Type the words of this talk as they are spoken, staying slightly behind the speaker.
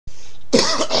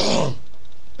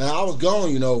And I was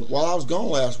gone, while I was gone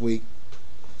last week,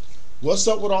 what's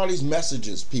up with all these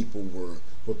messages people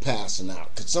were passing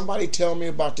out? Could somebody tell me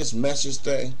about this message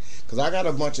thing? Because I got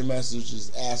a bunch of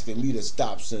messages asking me to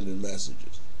stop sending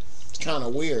messages. It's kind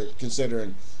of weird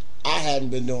considering I hadn't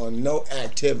been doing no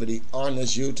activity on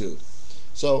this YouTube.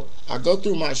 So I go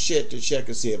through my shit to check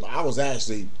and see if I was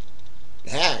actually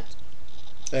hacked.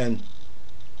 And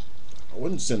I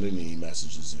wasn't sending any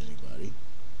messages to anybody.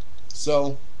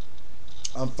 So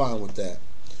I'm fine with that.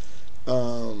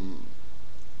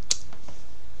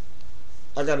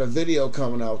 I got a video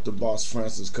coming out with the boss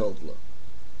Francis Coppola.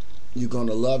 You're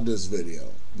gonna love this video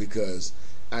because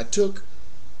I took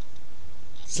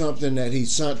something that he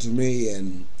sent to me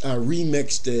and I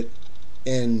remixed it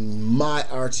in my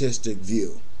artistic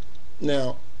view.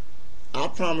 Now, I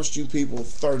promised you people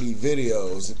 30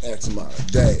 videos in X amount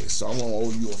of days, so I'm gonna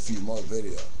owe you a few more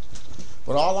videos.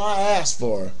 But all I asked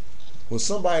for was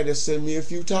somebody to send me a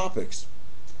few topics.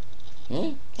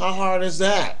 How hard is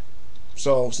that?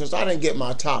 So since I didn't get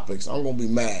my topics, I'm gonna be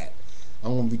mad.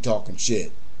 I'm gonna be talking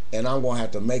shit, and I'm gonna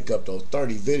have to make up those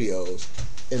 30 videos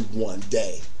in one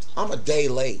day. I'm a day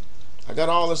late. I got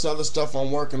all this other stuff I'm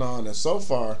working on, and so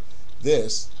far,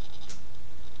 this,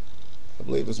 I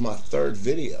believe, is my 3rd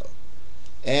video.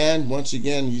 And once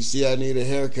again, you see I need a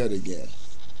haircut again.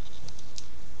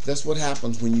 That's what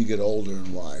happens when you get older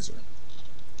and wiser.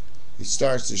 It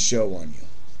starts to show on you.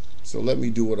 So let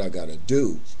me do what I gotta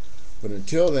do. But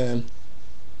until then,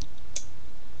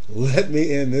 let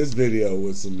me end this video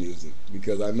with some music,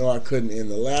 because I know I couldn't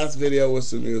end the last video with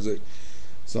some music.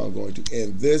 So I'm going to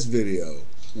end this video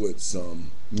with some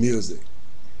music.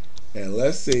 And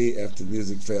let's see if the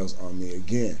music fails on me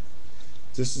again.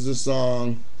 This is a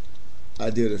song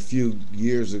I did a few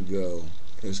years ago.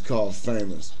 It's called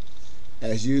Famous.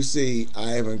 As you see,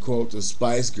 I even quote the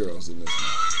Spice Girls in this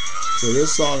one. So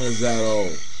this song is that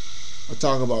old. I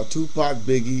talk about Tupac,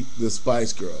 Biggie, the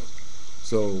Spice Girls.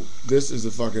 So this is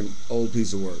a fucking old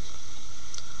piece of work.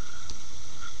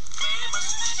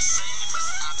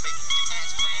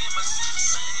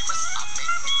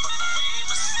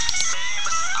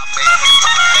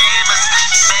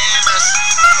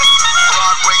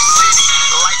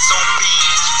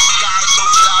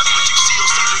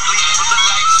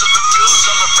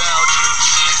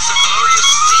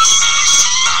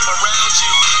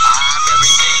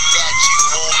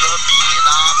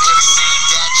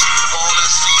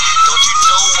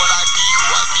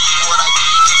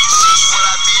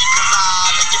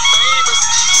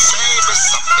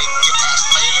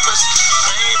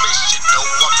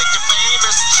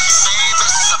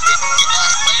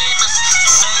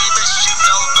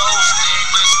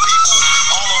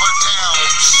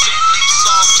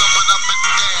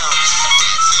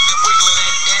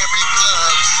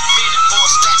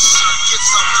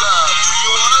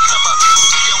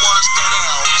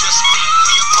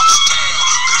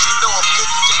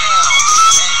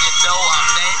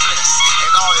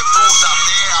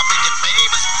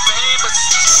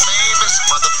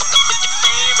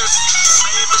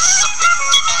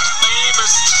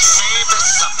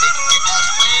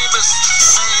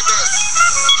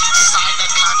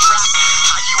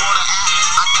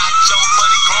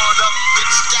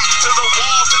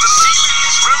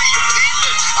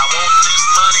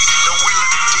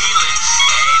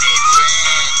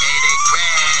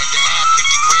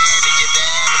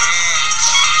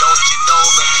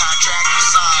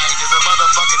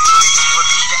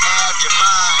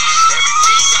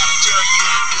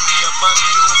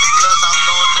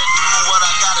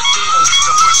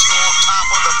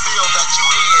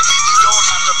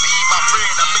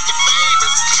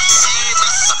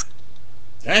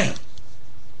 Damn.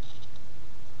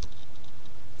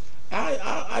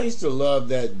 I used to love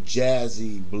that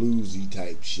jazzy, bluesy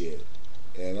type shit,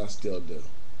 and I still do.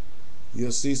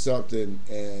 You'll see something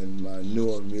in my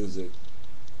newer music.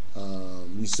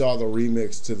 You saw the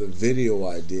remix to the video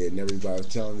I did, and everybody was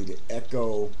telling me the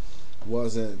echo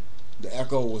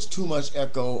was too much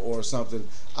echo or something.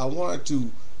 I wanted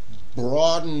to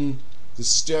broaden the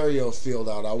stereo field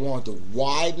out. I wanted to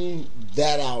widen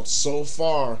that out so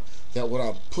far that when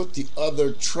I put the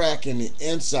other track in the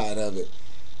inside of it,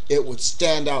 it would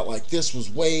stand out like this was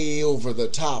way over the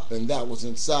top and that was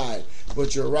inside.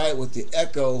 But you're right, with the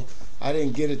echo, I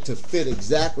didn't get it to fit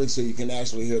exactly so you can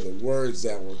actually hear the words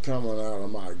that were coming out of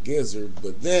my gizzard.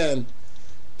 But then,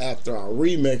 after I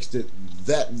remixed it,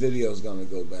 that video is going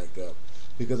to go back up.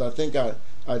 Because I think I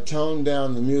toned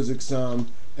down the music some,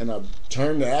 and I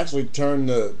actually turned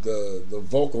the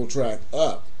vocal track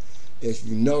up. If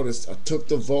you noticed, I took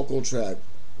the vocal track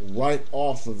right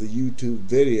off of the YouTube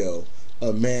video,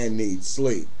 A Man Needs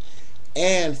Sleep.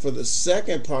 And for the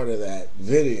second part of that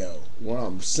video, where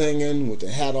I'm singing with the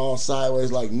hat all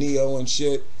sideways like Neo and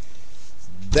shit,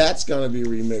 that's gonna be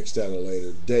remixed at a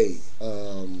later date.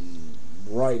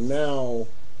 Right now,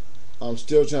 I'm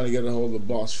still trying to get a hold of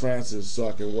Boss Francis so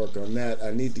I can work on that.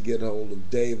 I need to get a hold of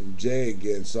Dave of J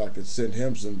again so I can send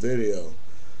him some video.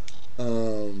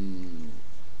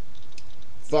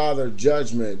 Father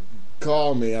Judgment,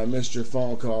 call me. I missed your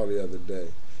phone call the other day.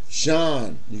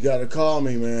 Sean, you gotta call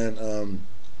me, man.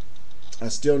 I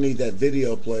still need that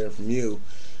video player from you.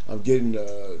 I'm getting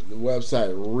the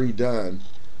website redone.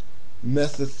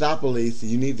 Methaphopolis,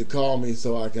 you need to call me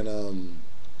so I can,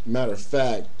 matter of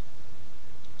fact,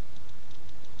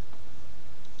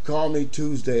 call me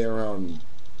Tuesday around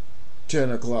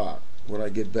 10 o'clock when I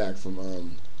get back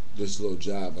from this little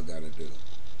job I gotta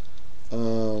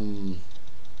do.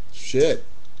 Shit.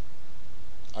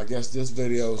 I guess this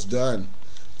video is done.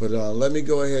 But let me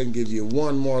go ahead and give you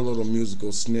one more little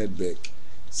musical tidbit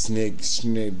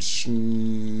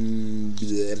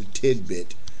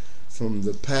from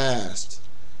the past.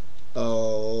 A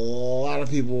lot of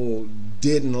people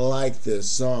didn't like this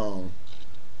song,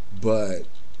 but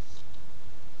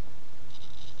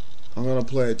I'm gonna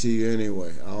play it to you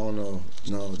anyway. I don't know.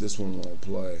 No, this one won't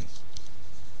play.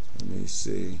 Let me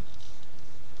see.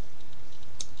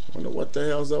 Wonder what the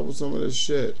hell's up with some of this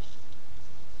shit.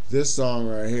 This song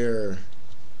right here,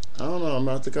 I don't know.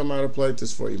 I think I might have played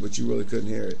this for you, but you really couldn't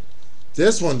hear it.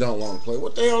 This one don't want to play.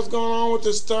 What the hell's going on with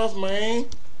this stuff, man?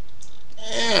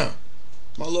 Damn.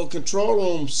 My little control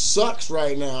room sucks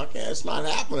right now. It's not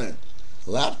happening.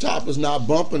 Laptop is not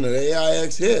bumping the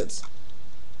TheRealAix hits.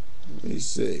 Let me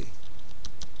see.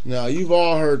 Now, you've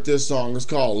all heard this song. It's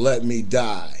called Let Me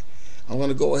Die. I'm going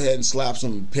to go ahead and slap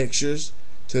some pictures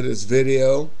to this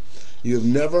video. You have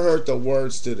never heard the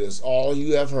words to this. All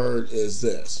you have heard is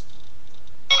this.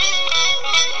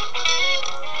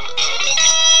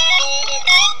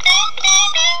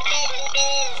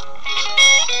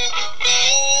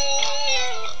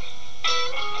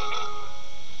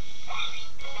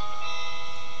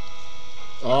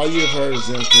 All you've heard is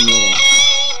instrumental.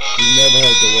 You've never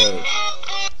heard the words.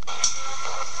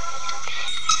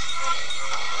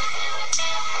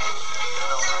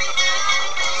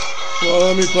 Well,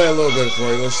 let me play a little bit for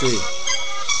you. Let's see. Damn, I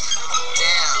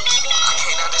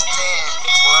can't understand.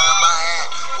 Where am I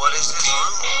at? What is this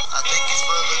room? I think it's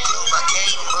full of gloom. I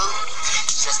can't move.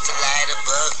 Just a light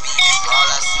above me. All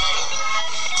I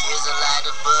see is a light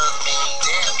above me.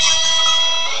 Damn.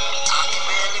 I can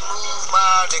barely move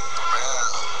my dick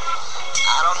around.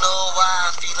 I don't know why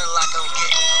I'm feeling like I'm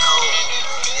getting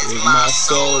cold. Is my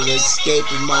soul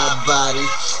escaping my body?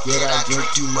 Did I drink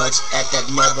too much at that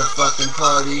motherfucking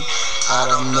party? I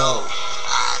don't know.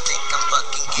 I think I'm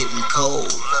fucking Getting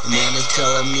cold. The man is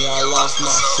telling me I lost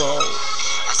my soul.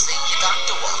 I see your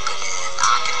doctor walking in.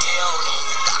 I can tell he's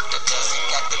the doctor 'cause he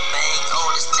got the bang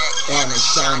on his neck And a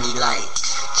shiny light.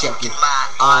 Checking my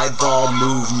eyeball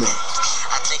movement.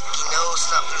 I think he knows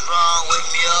something's wrong with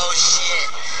me. Oh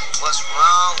shit. What's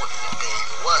wrong with me, baby?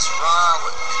 What's wrong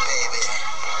with me, baby?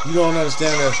 You don't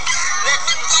understand this. Let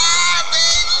me die,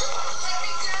 baby.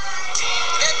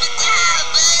 Let me die,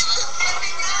 baby.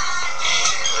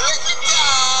 Let me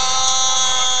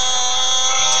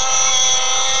die.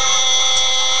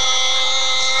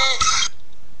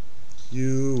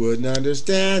 You wouldn't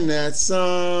understand that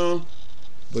song,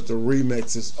 but the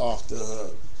remix is off the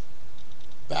hook.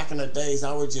 Back in the days,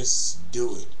 I would just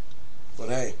do it. But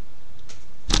hey,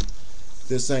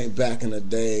 this ain't back in the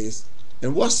days.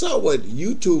 And what's up with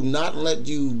YouTube not letting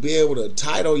you be able to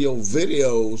title your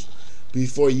videos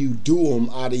before you do them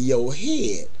out of your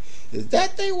head? Is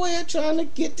that their way of trying to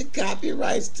get the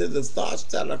copyrights to the thoughts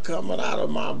that are coming out of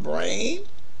my brain?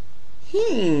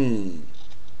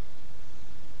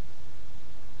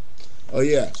 Oh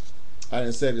yeah, I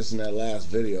didn't say this in that last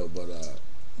video, but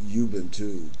you've been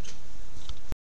tubed.